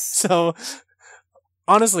 Yes. So,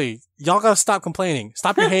 honestly, y'all gotta stop complaining.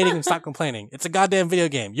 Stop your hating and stop complaining. It's a goddamn video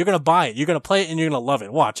game. You're gonna buy it. You're gonna play it and you're gonna love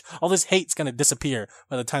it. Watch. All this hate's gonna disappear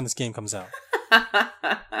by the time this game comes out.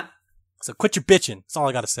 So quit your bitching. That's all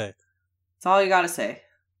I gotta say. That's all you gotta say.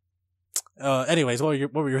 Anyways,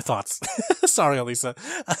 what were your thoughts? Sorry, Elisa.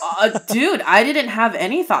 Dude, I didn't have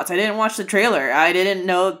any thoughts. I didn't watch the trailer. I didn't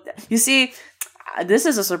know. You see, this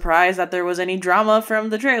is a surprise that there was any drama from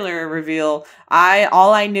the trailer reveal.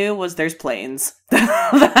 All I knew was there's planes.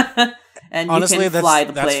 And Honestly, you can fly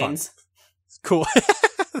the that's planes. fun. Cool.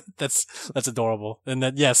 That's adorable. And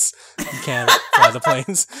then yes, you can fly the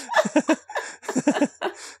planes.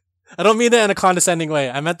 I don't mean that in a condescending way.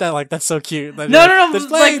 I meant that like that's so cute. That No. there's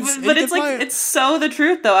planes, But it's like it's so the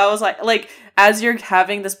truth though. I was like as you're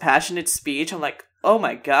having this passionate speech, I'm like, oh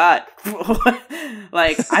my god,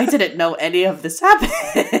 like I didn't know any of this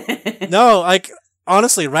happened. No, like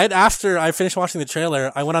honestly, right after I finished watching the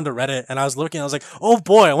trailer, I went onto Reddit and I was looking. I was like, oh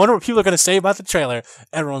boy, I wonder what people are gonna say about the trailer.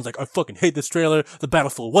 Everyone's like, I fucking hate this trailer. The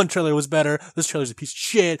Battlefield 1 trailer was better. This trailer's a piece of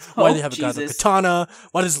shit. Why do they have a guy with a katana?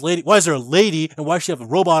 Why is there a lady and why does she have a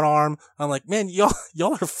robot arm? I'm like, man, y'all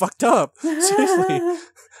are fucked up. Seriously.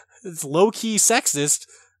 It's low key sexist.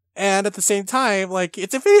 And at the same time, like,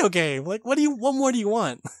 it's a video game. Like, what more do you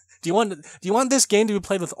want? Do you want this game to be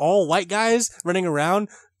played with all white guys running around,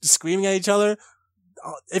 screaming at each other?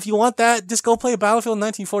 If you want that, just go play Battlefield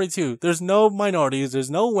 1942. There's no minorities, there's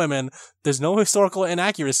no women, there's no historical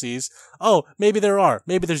inaccuracies. Oh, maybe there are.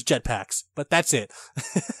 Maybe there's jetpacks, but that's it.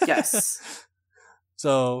 Yes.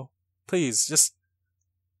 So, please, just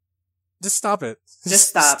stop it. Just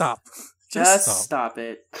stop. Just stop. stop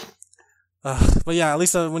it. But yeah, at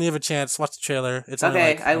least when you have a chance, watch the trailer. It's only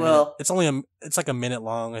okay. like I will. It's like a minute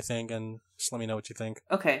long, I think, and just let me know what you think.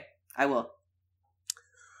 Okay, I will.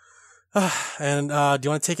 And do you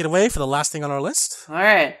want to take it away for the last thing on our list? All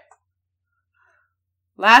right.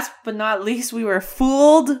 Last but not least, we were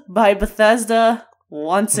fooled by Bethesda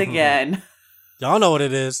once again. Y'all know what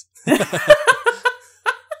it is. I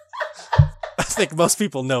think most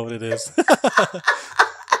people know what it is.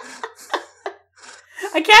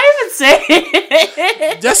 I can't even say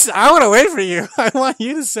it. I want to wait for you. I want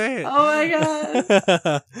you to say it. Oh my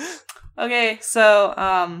god. Okay,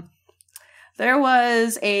 so there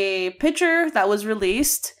was a picture that was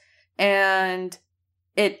released, and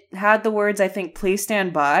it had the words, I think, "Please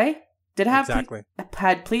stand by." Did it have exactly?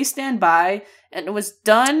 Had "Please stand by," and it was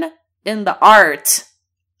done in the art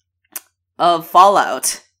of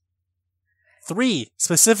Fallout 3,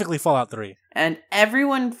 specifically Fallout 3. And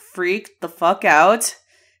everyone freaked the fuck out.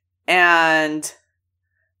 And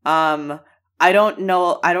I don't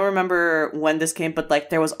remember when this came, but like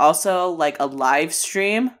there was also like a live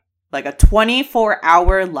stream, like a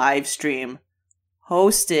 24-hour live stream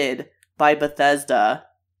hosted by Bethesda.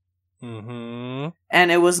 Mm-hmm.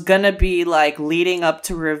 And it was gonna be like leading up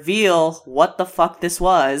to reveal what the fuck this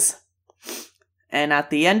was. And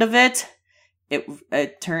at the end of it,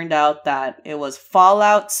 it turned out that it was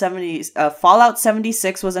Fallout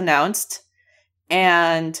 76 was announced,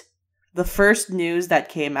 and the first news that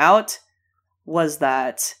came out was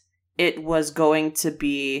that it was going to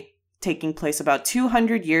be taking place about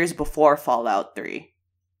 200 years before Fallout 3.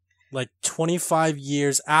 Like 25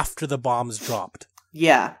 years after the bombs dropped.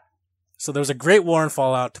 Yeah. So there was a great war in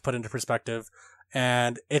Fallout, to put into perspective.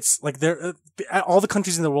 And it's like all the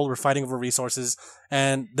countries in the world were fighting over resources.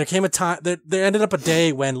 And there came a time, there ended up a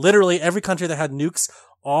day when literally every country that had nukes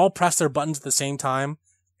all pressed their buttons at the same time.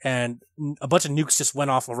 And a bunch of nukes just went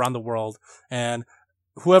off around the world. And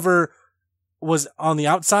whoever was on the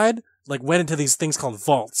outside, like, went into these things called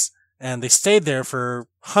vaults. And they stayed there for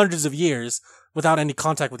hundreds of years without any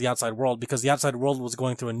contact with the outside world, because the outside world was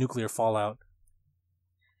going through a nuclear fallout.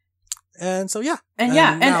 And so, yeah. And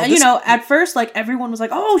you know, at first, like, everyone was like,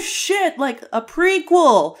 oh shit, like, a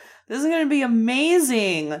prequel. This is going to be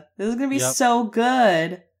amazing. This is going to be so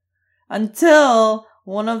good. Until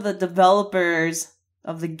one of the developers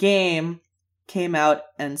of the game came out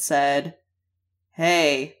and said,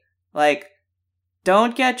 hey, like,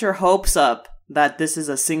 don't get your hopes up that this is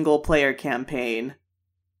a single player campaign.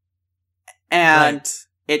 And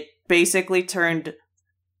it basically turned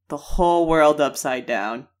the whole world upside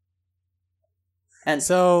down. And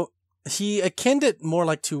so he akined it more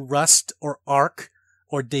like to Rust or Ark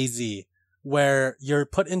or DayZ, where you're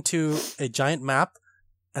put into a giant map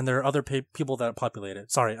and there are other people that populate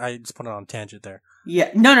it. Sorry, I just put it on a tangent there.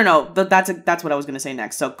 Yeah, no. That's what I was going to say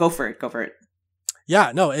next. So go for it.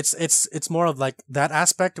 Yeah, no, it's more of like that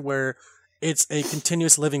aspect where it's a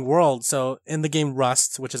continuous living world. So in the game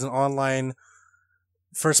Rust, which is an online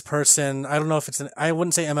first person, I don't know if I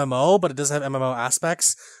wouldn't say MMO, but it does have MMO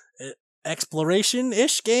aspects.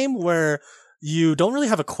 Exploration-ish game where you don't really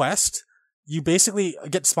have a quest. You basically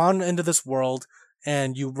get spawned into this world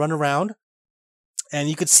and you run around and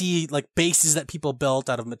you could see like bases that people built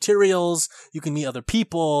out of materials. You can meet other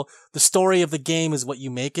people. The story of the game is what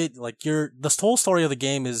you make it. Like the whole story of the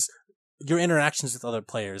game is your interactions with other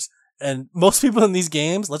players. And most people in these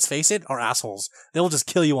games, let's face it, are assholes. They will just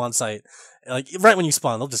kill you on sight. Like, right when you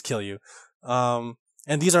spawn, they'll just kill you.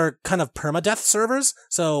 And these are kind of permadeath servers,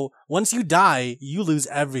 so once you die, you lose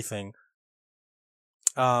everything.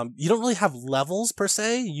 You don't really have levels per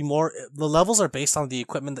se. The levels are based on the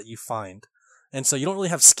equipment that you find. And so you don't really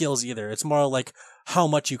have skills either. It's more like how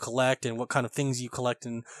much you collect and what kind of things you collect.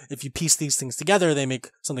 And if you piece these things together, they make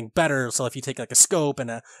something better. So if you take like a scope and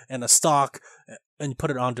a stock and you put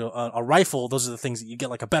it onto a rifle, those are the things that you get,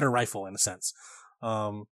 like a better rifle in a sense.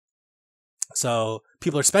 So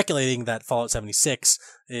people are speculating that Fallout 76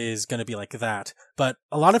 is going to be like that. But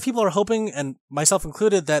a lot of people are hoping, and myself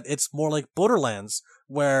included, that it's more like Borderlands,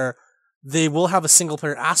 where they will have a single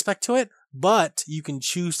player aspect to it, but you can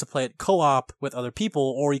choose to play it co-op with other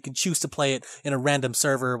people, or you can choose to play it in a random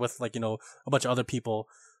server with, like, a bunch of other people.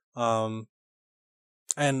 And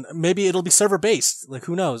maybe it'll be server based. Like,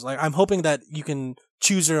 who knows? Like, I'm hoping that you can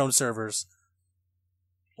choose your own servers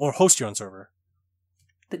or host your own server.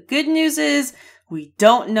 The good news is we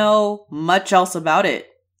don't know much else about it.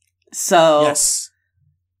 So yes,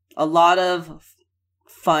 a lot of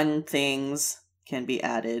fun things can be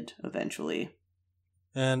added eventually.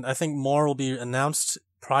 And I think more will be announced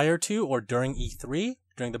prior to or during E3,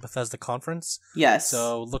 during the Bethesda conference. Yes.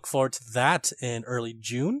 So look forward to that in early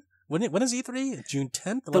June. When is E3? June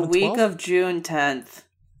 10th? 11th, the week 12th? of June 10th.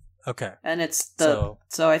 Okay. And it's so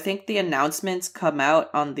I think the announcements come out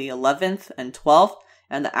on the 11th and 12th,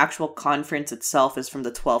 and the actual conference itself is from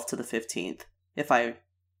the 12th to the 15th.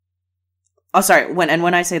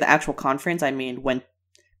 When I say the actual conference, I mean when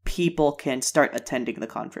people can start attending the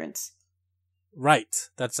conference. Right.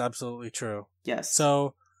 That's absolutely true. Yes.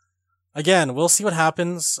 So, again, we'll see what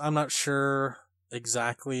happens. I'm not sure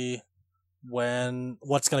exactly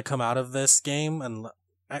what's going to come out of this game, and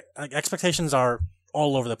expectations are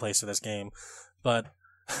all over the place for this game. But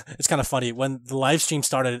it's kind of funny. When the live stream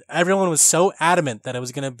started, everyone was so adamant that it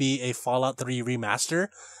was going to be a Fallout 3 remaster.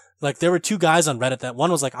 Like, there were two guys on Reddit that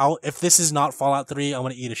one was like, if this is not Fallout 3, I'm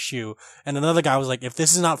going to eat a shoe. And another guy was like, if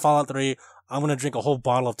this is not Fallout 3, I'm going to drink a whole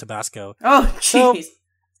bottle of Tabasco. Oh, jeez.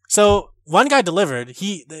 So one guy delivered.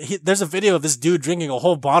 There's a video of this dude drinking a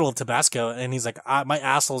whole bottle of Tabasco, and he's like, my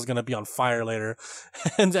asshole is going to be on fire later.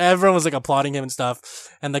 And everyone was like applauding him and stuff.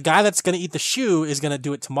 And the guy that's going to eat the shoe is going to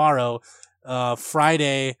do it tomorrow,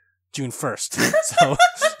 Friday, June 1st. So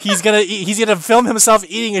he's going to film himself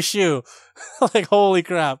eating a shoe. Like, holy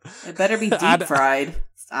crap. It better be deep fried.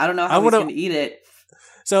 I don't know how he's going to eat it.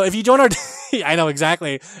 So if you join our, I know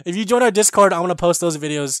exactly. If you join our Discord, I'm going to post those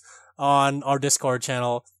videos on our Discord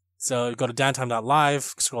channel. So go to downtime.live,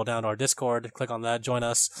 scroll down to our Discord, click on that, join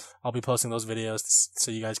us. I'll be posting those videos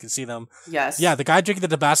so you guys can see them. Yes. Yeah, the guy drinking the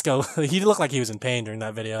Tabasco, he looked like he was in pain during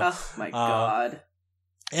that video. Oh my God.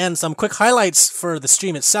 And some quick highlights for the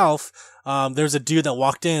stream itself. There's a dude that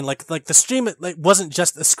walked in, like the stream, wasn't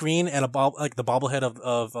just a screen and the bobblehead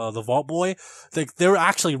of the Vault Boy. Like, there were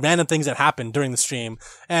actually random things that happened during the stream,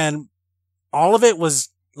 and all of it was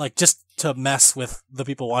like just to mess with the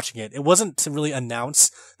people watching it. It wasn't to really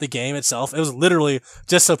announce the game itself. It was literally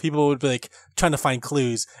just so people would be like trying to find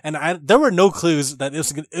clues. And there were no clues that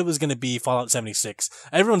it was going to be Fallout 76.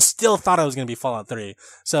 Everyone still thought it was going to be Fallout 3.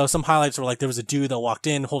 So some highlights were like, there was a dude that walked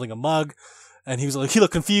in holding a mug, and he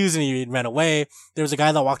looked confused and he ran away. There was a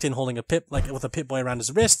guy that walked in holding with a Pip-Boy around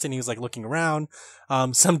his wrist, and he was like looking around.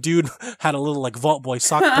 Some dude had a little like Vault Boy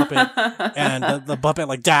sock puppet, and the puppet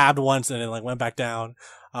like dabbed once and then like went back down.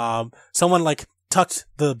 Someone like tucked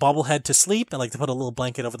the bobblehead to sleep and like to put a little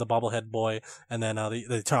blanket over the bobblehead boy, and then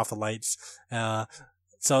they turn off the lights.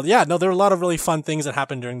 So yeah, no, there were a lot of really fun things that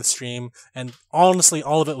happened during the stream, and honestly,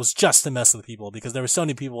 all of it was just to mess with people, because there were so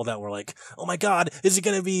many people that were like, "Oh my God, is it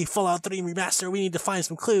gonna be Fallout 3 remaster? We need to find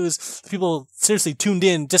some clues." People seriously tuned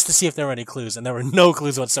in just to see if there were any clues, and there were no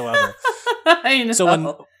clues whatsoever. I know.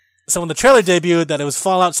 So when the trailer debuted that it was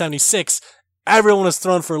Fallout 76, everyone was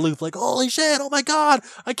thrown for a loop, like, holy shit, oh my God,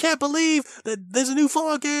 I can't believe that there's a new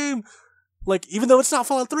Fallout game. Like, even though it's not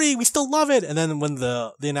Fallout 3, we still love it. And then when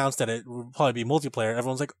they announced that it would probably be multiplayer,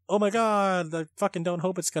 everyone's like, oh my God, I fucking don't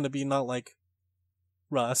hope it's gonna be not like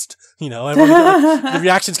Rust. The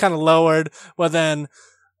reaction's kind of lowered. But then,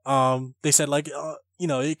 they said like,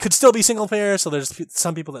 it could still be single player, so there's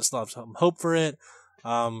some people that still have some hope for it.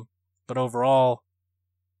 But overall,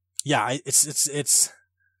 yeah, it's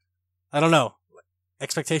I don't know.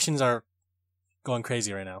 Expectations are going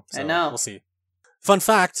crazy right now. So I know. We'll see. Fun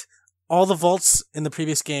fact, all the vaults in the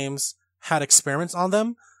previous games had experiments on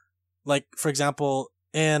them. Like, for example,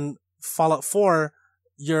 in Fallout 4,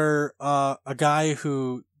 you're a guy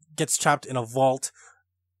who gets trapped in a vault,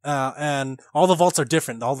 and all the vaults are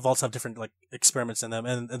different. All the vaults have different like experiments in them.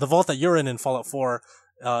 And the vault that you're in Fallout 4,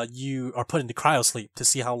 you are put into cryosleep to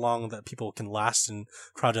see how long that people can last in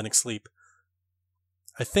cryogenic sleep.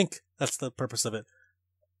 I think that's the purpose of it,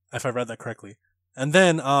 if I read that correctly. And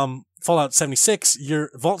then, Fallout 76, your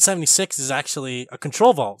Vault 76 is actually a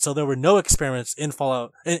control vault. So there were no experiments in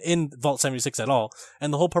in Vault 76 at all.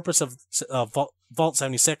 And the whole purpose of, Vault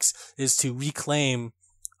 76 is to reclaim,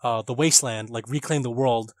 the wasteland, like reclaim the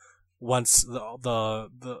world once the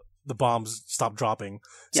bombs stop dropping.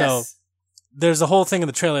 Yes. So there's a whole thing in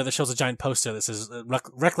the trailer that shows a giant poster that says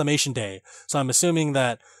Reclamation Day. So I'm assuming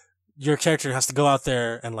that your character has to go out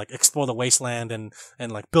there and like explore the wasteland and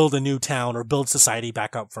like build a new town or build society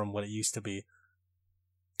back up from what it used to be.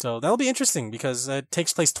 So that'll be interesting because it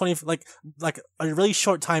takes place like a really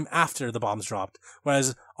short time after the bombs dropped,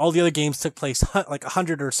 whereas all the other games took place like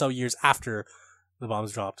 100 or so years after the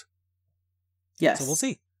bombs dropped. Yes. So we'll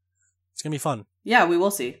see. It's gonna be fun. Yeah, we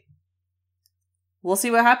will see. We'll see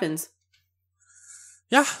what happens.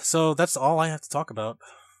 Yeah, so that's all I have to talk about.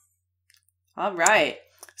 All right.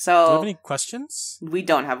 Do you have So any questions? we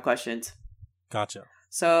don't have questions. Gotcha.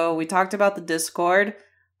 So we talked about the Discord.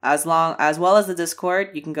 As well as the Discord,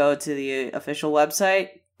 you can go to the official website,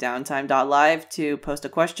 downtime.live, to post a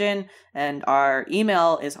question. And our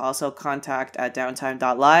email is also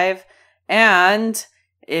contact@downtime.live. And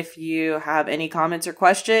if you have any comments or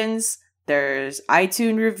questions, there's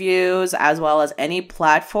iTunes reviews, as well as any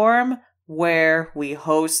platform where we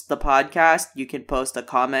host the podcast. You can post a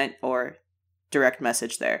comment or direct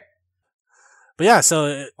message there. But yeah,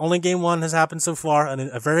 so only game 1 has happened so far, and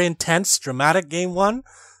a very intense, dramatic game 1.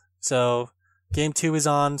 So game 2 is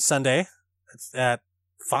on Sunday. It's at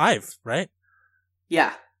 5, right?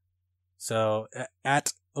 Yeah. So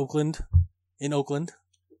at Oakland, in Oakland.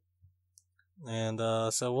 And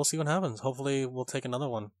so we'll see what happens. Hopefully we'll take another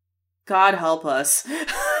one. God help us.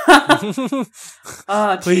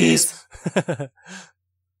 Oh, Please. jeez.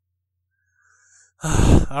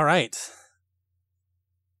 All right.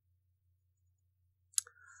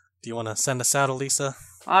 Do you want to send us out, Elisa?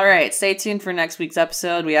 All right, stay tuned for next week's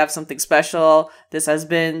episode. We have something special. This has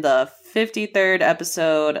been the 53rd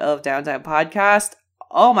episode of Downtime Podcast.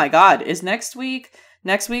 Oh my God, is next week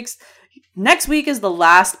is the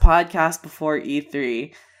last podcast before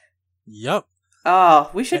E3. Yep. Oh,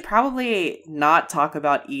 we should probably not talk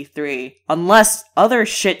about E3 unless other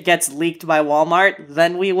shit gets leaked by Walmart.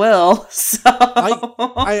 Then we will. So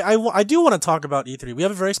I do want to talk about E3. We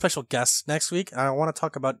have a very special guest next week. I want to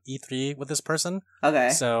talk about E3 with this person. Okay.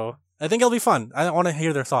 So I think it'll be fun. I want to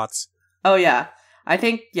hear their thoughts. Oh yeah, I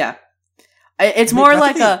think yeah. It's more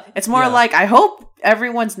like like I hope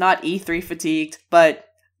everyone's not E3 fatigued, but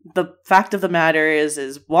the fact of the matter is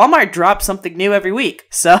Walmart drops something new every week.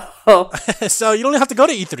 So So you don't have to go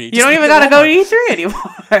to E3. you don't even gotta go to E3 anymore.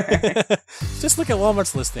 Just look at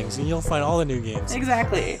Walmart's listings and you'll find all the new games.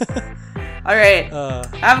 Exactly. All right.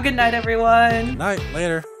 Have a good night, everyone. Good night.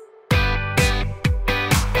 Later.